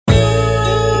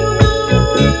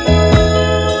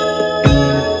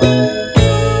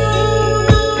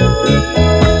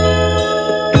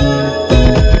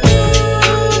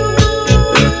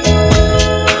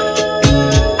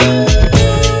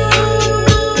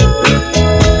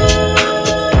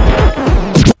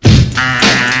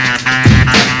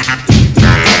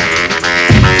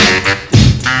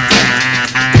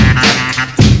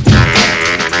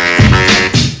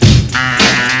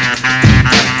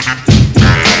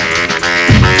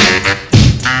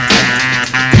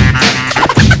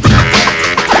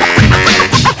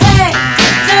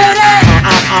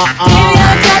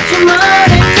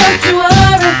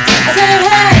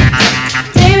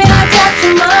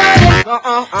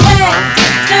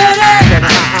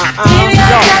Baby,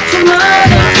 I got your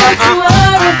money, don't you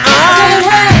worry.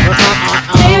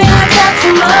 Baby, I got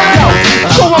your money.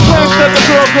 So I glanced at the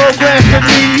girl glanced at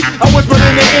me. I whispered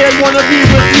in the air, wanna be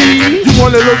with me. You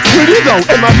wanna look pretty though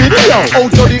in my video. Oh,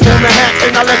 dirty on the hat,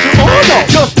 and I let you all know.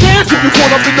 Just dance if you're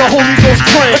caught up in the Holy Ghost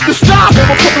trance. If you stop,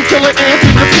 I'ma put them killer ants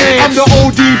in your pants. I'm the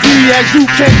ODB, as you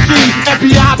can see.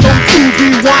 FBI don't you be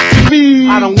watching me.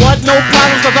 I don't want no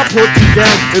problems, cause I put you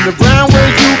down in the ground where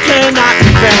you cannot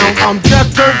be found. I'm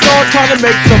just turned on trying to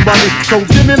make some money. So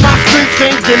give me my street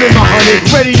thing, give me my honey.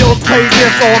 Radios play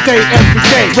this all day, every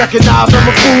day. Recognize I'm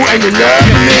a fool and you love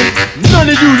me. None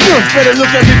of you better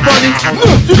look at me funny.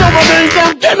 You know my name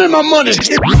down, give me my money.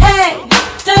 Hey,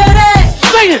 dirty.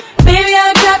 Sing it. Baby,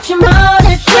 I got your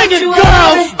money. Sing it,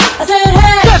 girls. I said,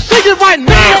 hey. Just sing it right now.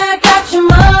 Baby, I got your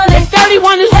money. If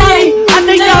 31 is money, I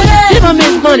think y'all should give him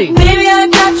his money. Baby, I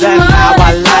got your That's money. how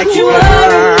I like Don't it, you worry.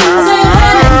 I said,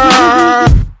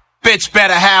 hey. Bitch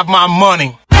better have my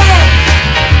money.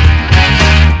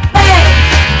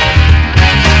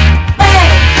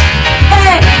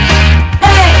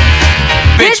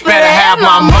 Bitch better have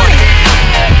my money.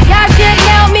 Y'all should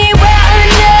know me well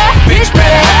enough. Bitch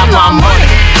better have my money.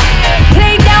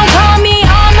 Please don't call me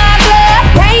on my bluff.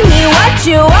 Pay me what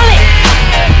you want it.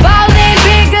 Ballin'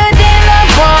 bigger than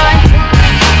LeBron.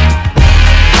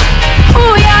 Who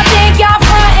y'all think y'all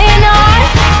frontin' on?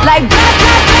 Like blah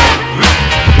blah blah.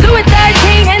 Louis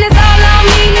 13 and it's all on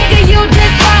me, nigga. You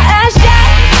just bought a shot.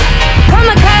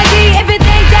 Kamikaze if you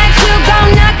think that you gon'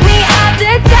 knock me off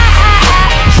the top.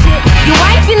 Shit, you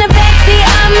wife in the backseat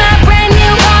of my brand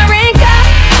new foreign car.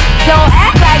 Don't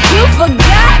act like you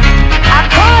forgot. I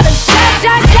called a shot.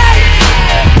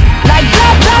 Like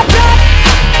blah blah blah.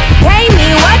 Pay me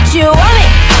what you want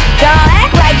it. Don't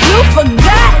act like you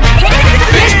forgot.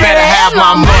 Bitch better have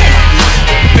my money.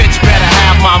 Bitch better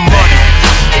have my money.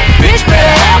 Bitch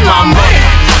better have my money.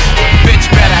 Bitch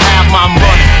better have my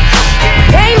money.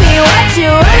 Pay me what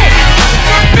you want it.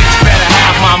 Bitch better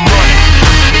have my money.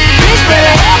 Bitch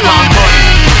better have my money.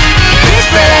 Bitch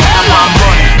better have my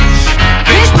money.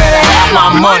 Bitch better have my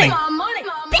money.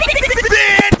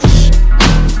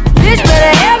 Bitch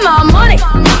better have my money.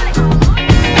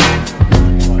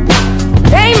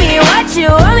 Pay me what you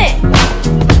want it.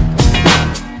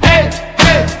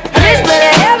 Bitch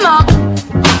better have my.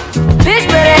 Bitch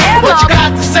better have What you my.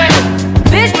 got to say?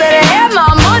 Bitch better have my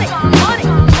money.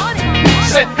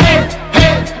 Say hey,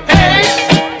 hey, hey.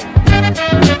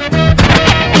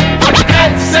 What you got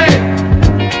to say?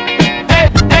 Hey,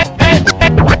 hey, hey,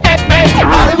 hey, hey,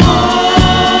 hey.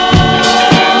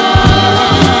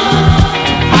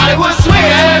 Hollywood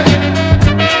swinging.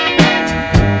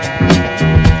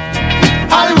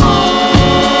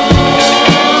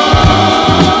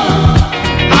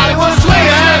 Hollywood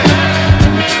swinging.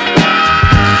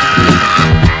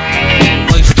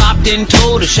 I stopped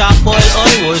into the shop while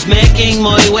I was making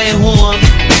my way home.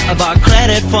 I bought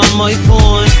credit from my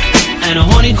phone and a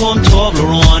honeycomb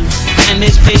Toblerone. And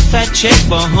this big fat chick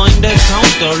behind the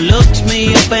counter looks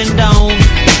me up and down.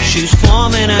 She's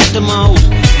foaming at the mouth,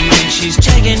 man, she's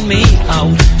checking me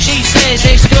out. She says,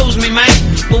 excuse me mate,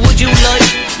 but would you like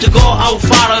to go out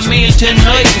for a meal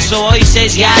tonight? So I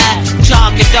says, yeah,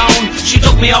 chalk it down. She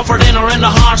took me out for dinner in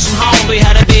the Horse and Hound. We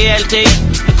had a BLT,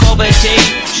 a cup of tea.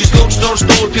 She scoots her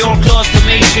stool pure close to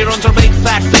me. She runs her big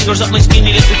fat fingers up my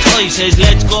skinny little thigh. Says,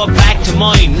 let's go back to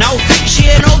mine. Now, is she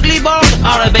an ugly bird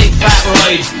or a big fat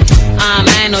ride? Ah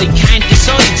man, I can't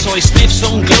decide. So I sniff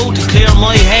some glue to clear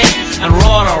my head and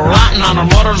roll her rotten on her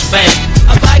mother's bed.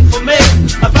 A bag for me,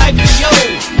 a bag for you.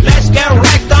 Let's get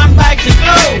wrecked on bags of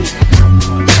glue.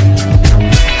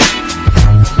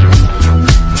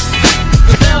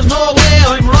 Cause there's no way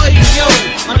I'm riding you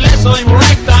unless I'm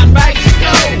wrecked on bags of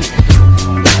glue.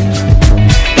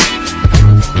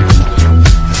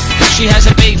 She has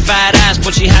a big fat ass,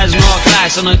 but she has no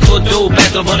class. And I could do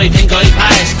better, but I think I'll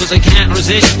pass. Cause I can't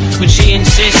resist when she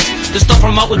insists to stuff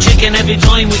her mouth with chicken every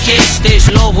time we kiss. This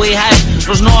love we have,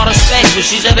 there's no respect. But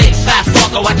she's a big fat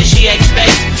fucker, what does she expect?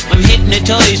 I'm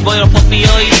hypnotised by her puffy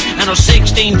eyes and her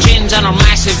 16 chins and her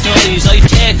massive thighs. I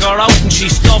take her out and she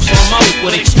stuffs her mouth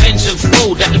with expensive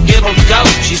food that'll give her gout.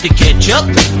 She's the ketchup,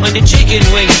 I'm the chicken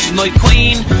wing. She's my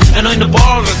queen and I'm the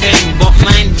Burger King. But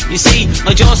man, you see,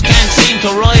 I just can't seem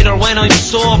to ride her when I'm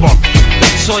sober.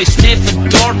 So I sniff a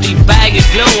dirty bag of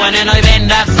glue and then I bend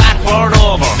that fat bird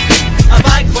over. A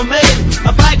bag for me,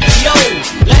 a bag for you.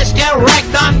 Let's get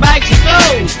wrecked on bags of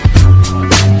glue.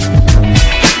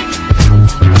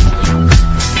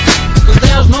 Cause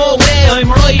there's no way I'm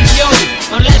riding you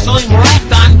unless I'm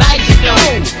wrecked on bags of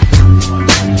glue.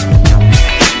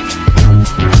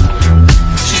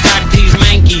 She's got these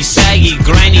manky, saggy,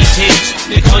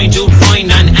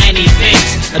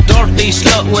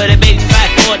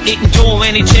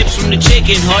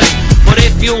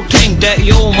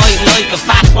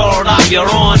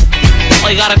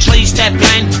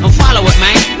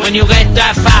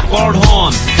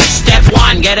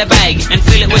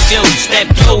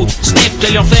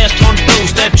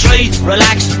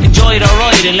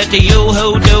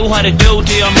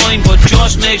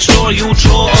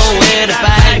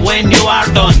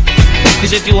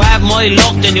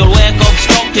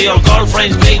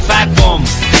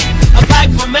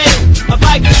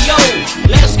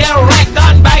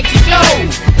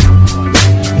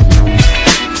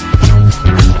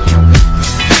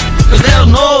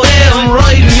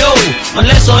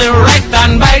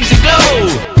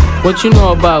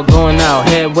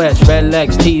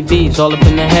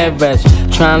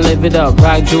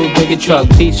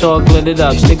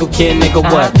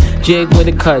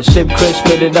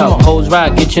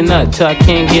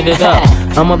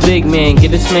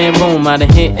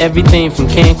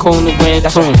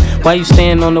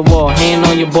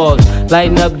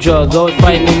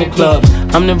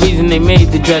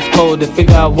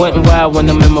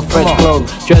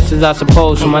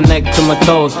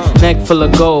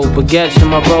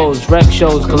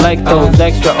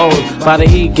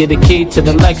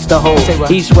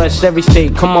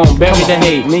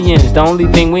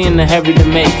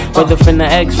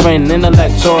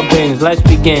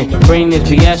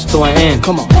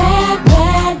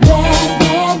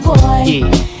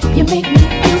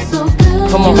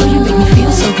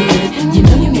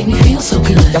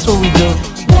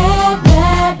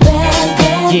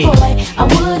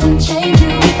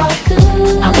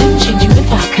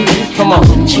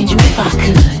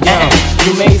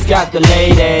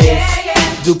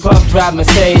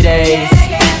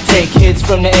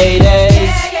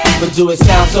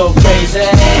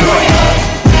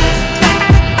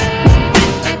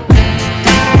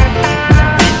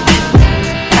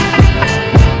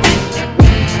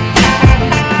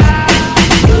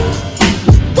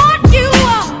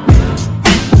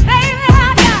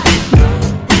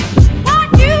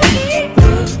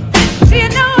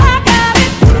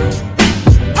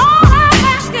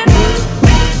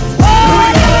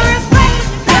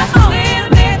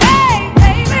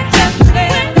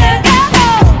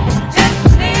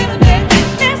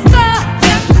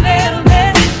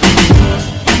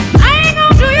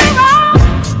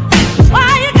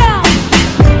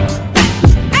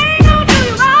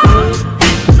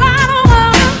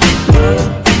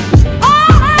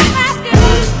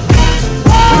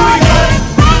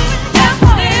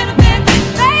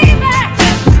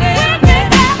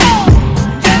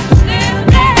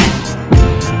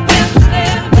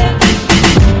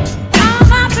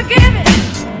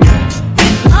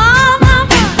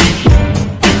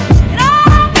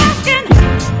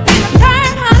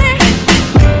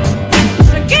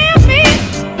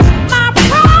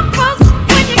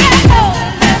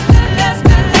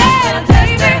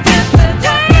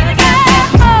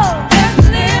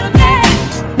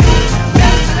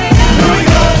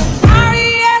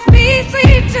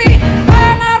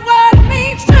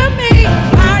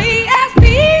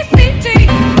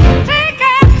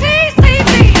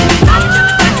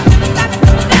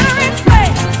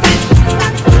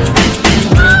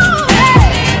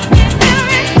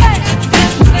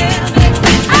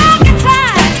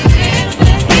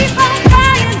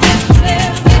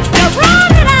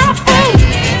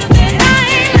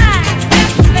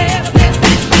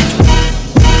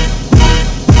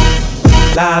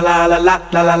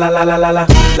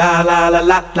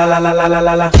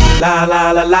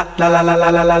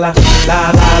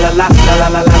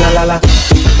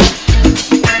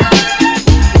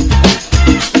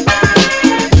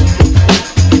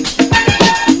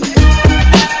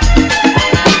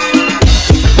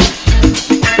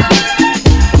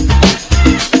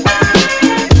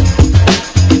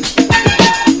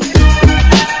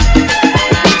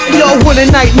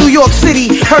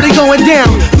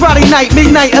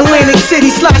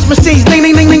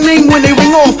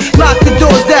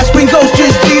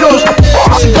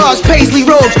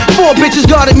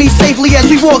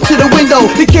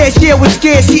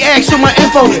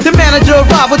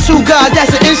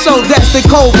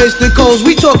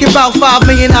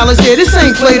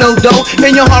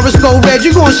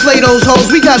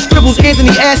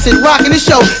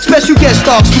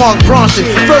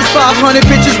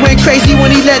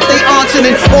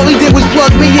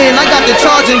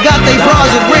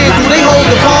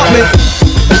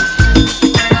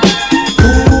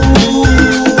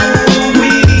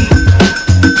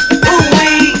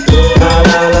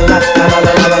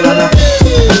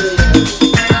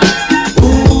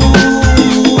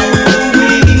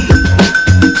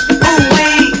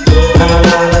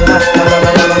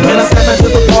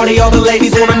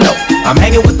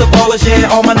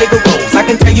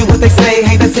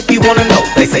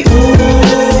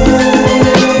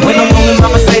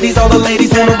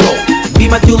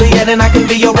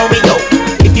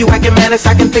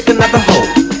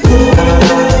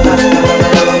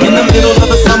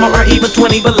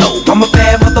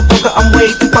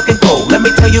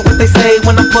 they say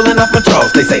when I'm pulling up my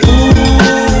drawers. They say, ooh,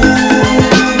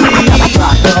 wee,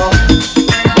 rock, y'all.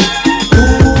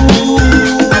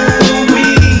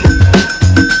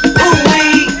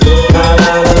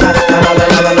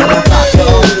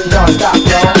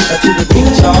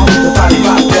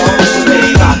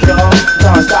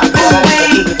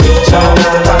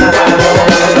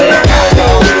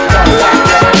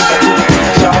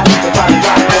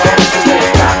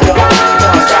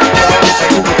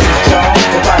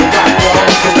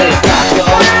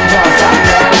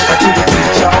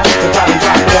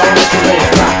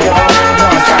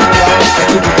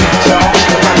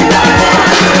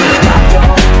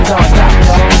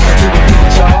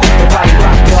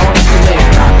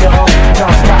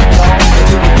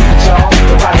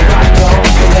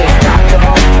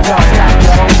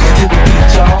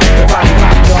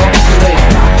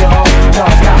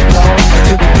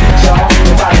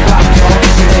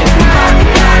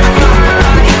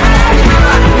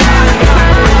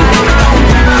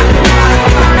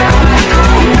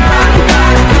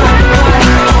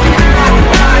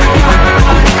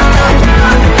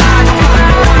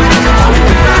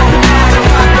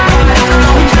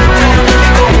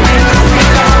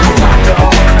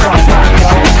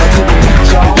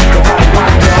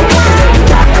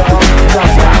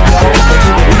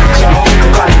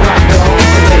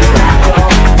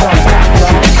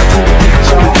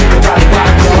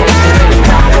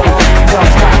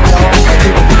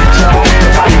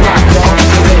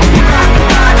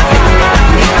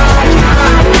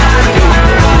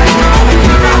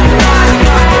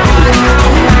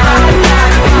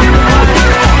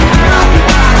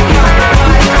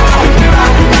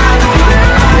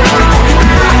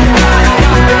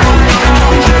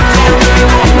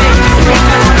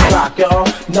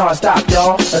 Non-stop,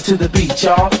 y'all, to the beat,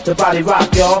 y'all, the body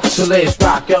rock, y'all, so let's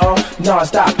rock, y'all.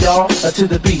 Non-stop, y'all, to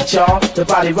the beat, y'all, the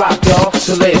body rock, y'all,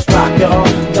 so let's rock, y'all.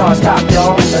 Non-stop,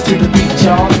 y'all, to the beat,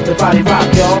 y'all, the body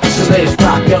rock, y'all, so let's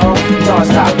rock, y'all.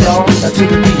 Non-stop, y'all, to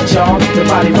the beat, y'all, the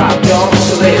body rock, y'all,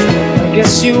 so let's. I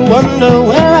guess you wonder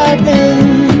where I've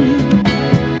been.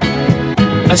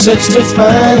 I searched to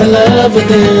find the love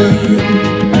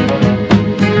within.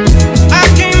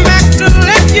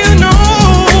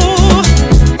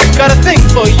 Got a thing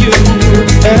for you,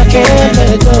 and I can't let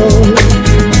it go.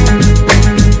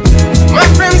 My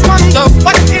friends wonder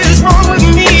what is wrong with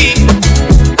me.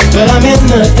 Well, I'm in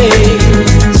the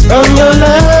daze from your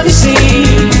love, you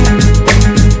see.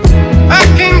 I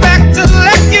came back to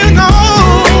let you know.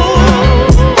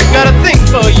 Got a thing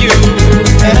for you,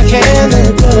 and I can't let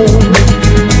it go.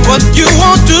 What you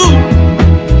won't do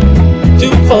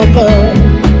for love.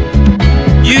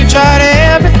 You tried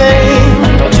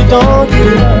everything, but you don't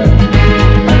give up.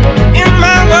 In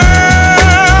my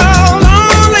world,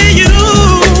 only you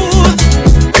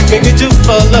make me do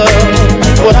for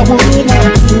love what I would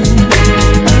not do.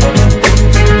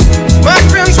 My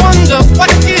friends wonder what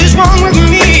is wrong with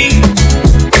me.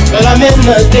 But I'm in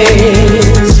the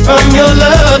daze from your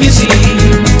love, you see.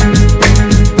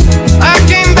 I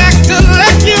came back to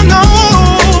let you know.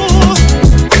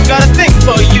 Got a thing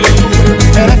for you,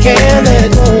 and I can't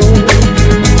let go.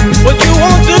 What you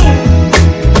won't do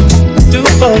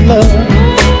for love.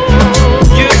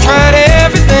 You tried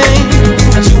everything,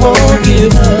 but you won't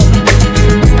give up.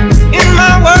 In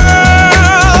my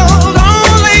world,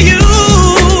 only you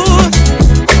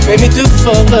made me do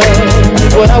for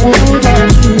love what I would not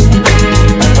do.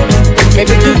 Make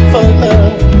me do for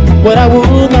love what I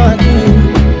would not do.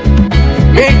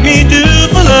 Make me do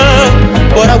for love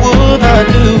what I would not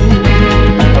do.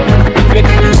 Make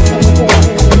me do for love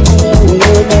what I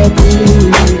would not do.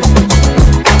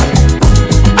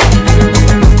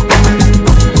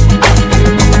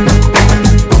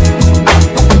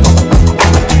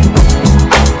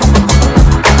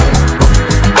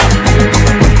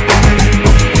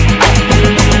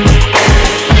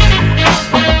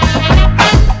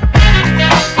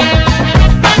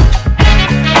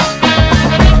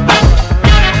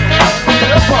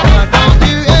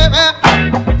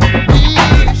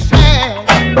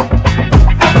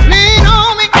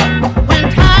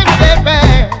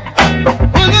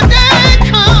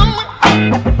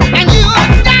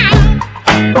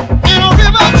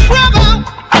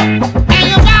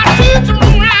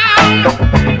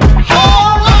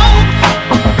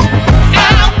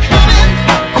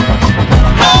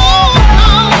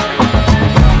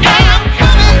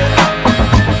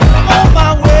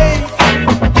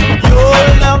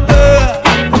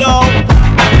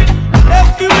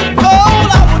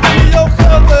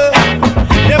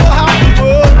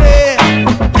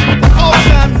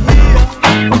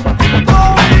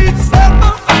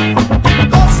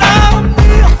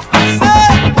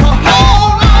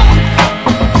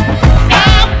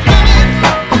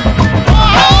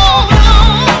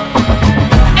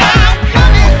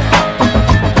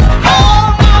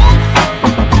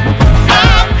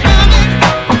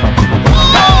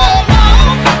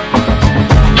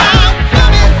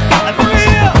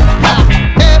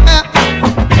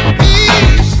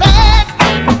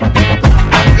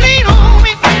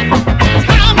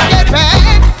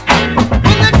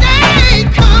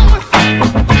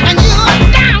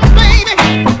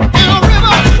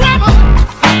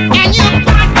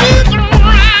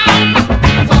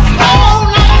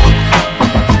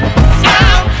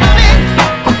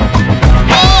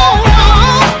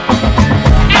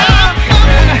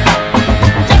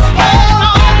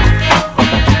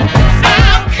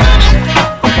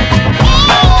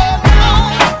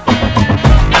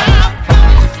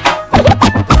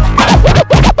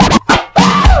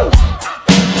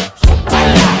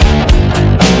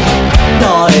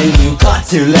 got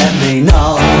to let me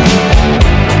know.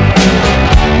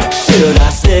 Should I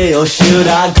stay or should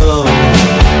I go?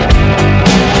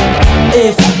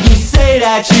 If you say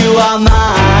that you are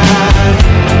mine,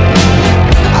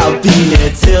 I'll be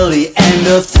here till the end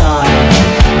of time.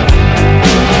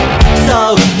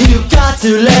 So you got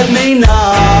to let me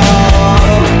know.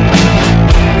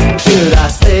 Should I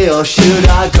stay or should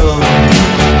I go?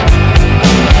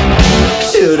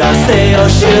 Should I stay or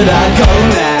should I go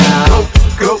now?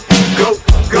 Go, go, go,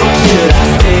 go. Should I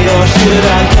stay or should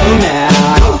I go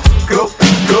now? Go, go,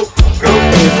 go, go.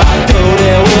 If I go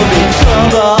there will be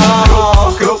trouble. Go,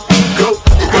 go, go,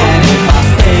 go. And if I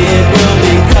stay it will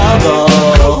be double.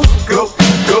 Go, go,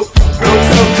 go, go.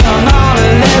 So come on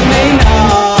and let me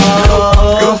know.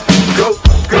 Go, go,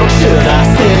 go. Should I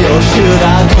stay or should I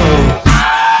go?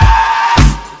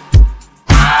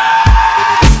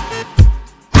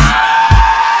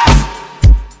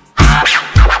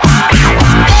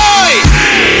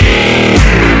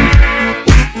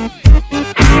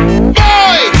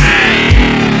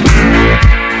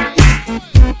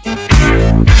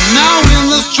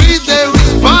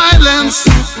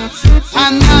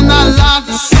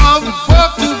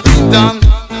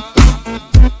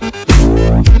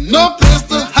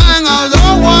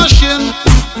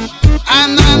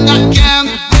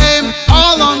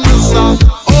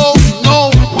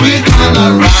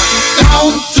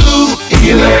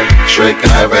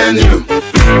 Avenue,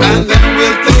 and then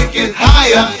we'll take it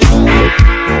higher.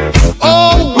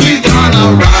 Oh, we're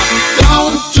gonna rock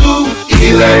down to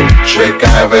Electric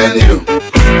Avenue,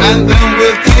 and then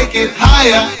we'll take it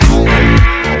higher.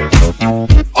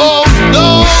 Oh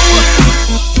no!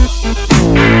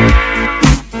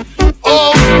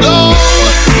 Oh no!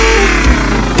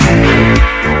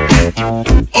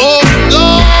 Oh no!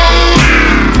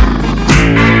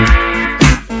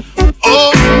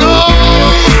 Oh no!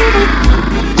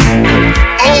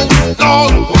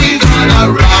 We gonna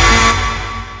rock.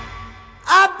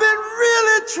 I've been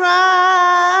really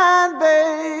trying,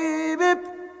 baby,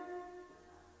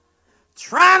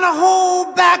 trying to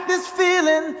hold back this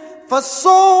feeling for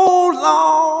so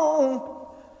long.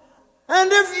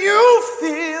 And if you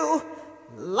feel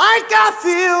like I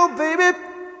feel, baby,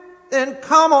 then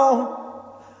come on.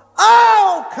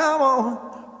 Oh, come on.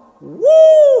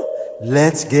 Woo!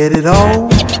 Let's get it on.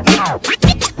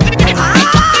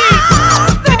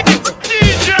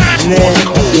 Let's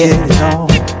get it on.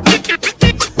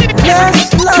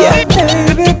 Let's love,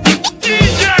 baby.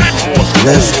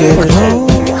 Let's get it on.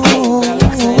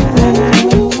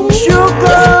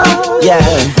 Sugar, yeah.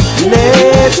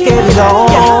 Let's get it on.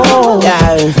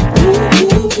 Yeah,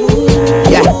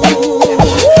 yeah,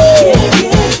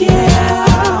 yeah,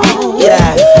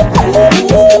 yeah,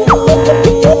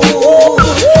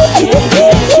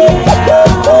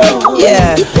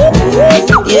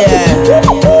 yeah.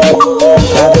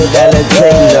 Bobby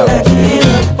Valentino.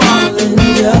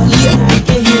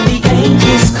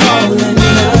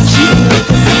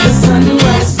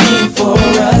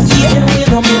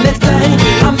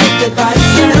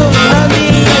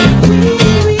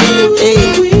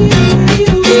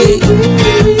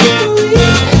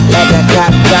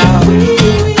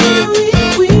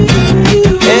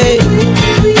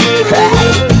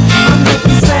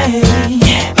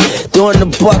 Doing the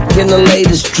buck in the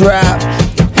latest drop.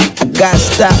 Got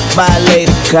stopped by a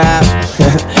lady cop.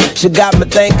 She got me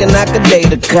thinking I could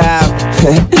date a cop.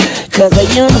 Cause her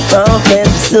uniform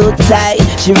pants are so tight.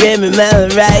 She read me my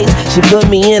rights. She put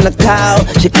me in a call.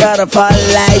 She cut off all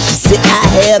the lights. She said I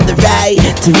have the right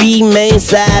to remain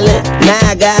silent. Now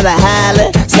I gotta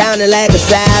holler, sounding like a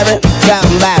siren.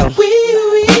 Talking about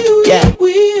yeah,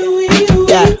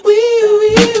 yeah,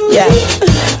 yeah.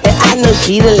 And I know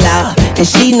she the law, and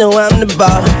she know I'm the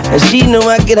ball, and she know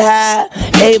I get high,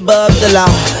 above the law.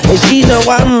 And she know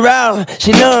I'm raw,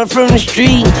 she know I'm from the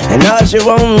street, and all she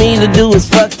want me to do is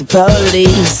fuck the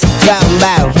police. Talking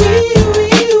about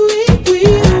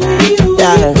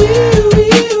yeah,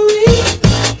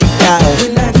 yeah.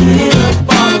 When I get up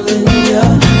all in ya,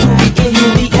 we can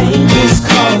hear the angels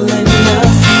calling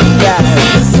us. Yeah,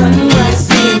 the sunrise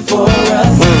sing for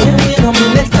us, and we don't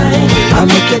mean that thing. I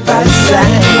make it by the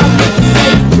side.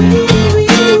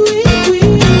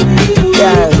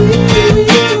 Yeah,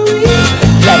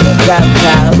 like a drop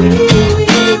top.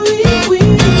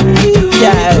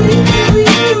 Yeah,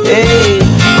 hey.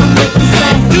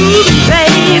 Do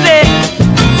baby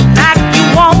like you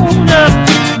wanna.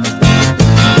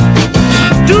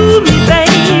 Do me,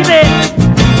 baby,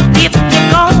 if you're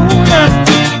gonna.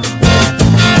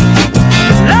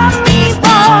 Love me,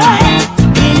 boy,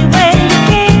 any way you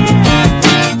can.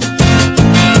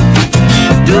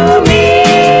 Do me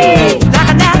like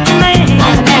a natural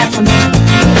man.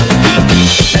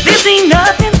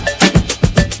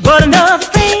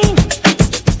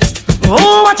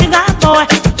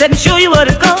 Let me show you what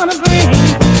it's gonna bring.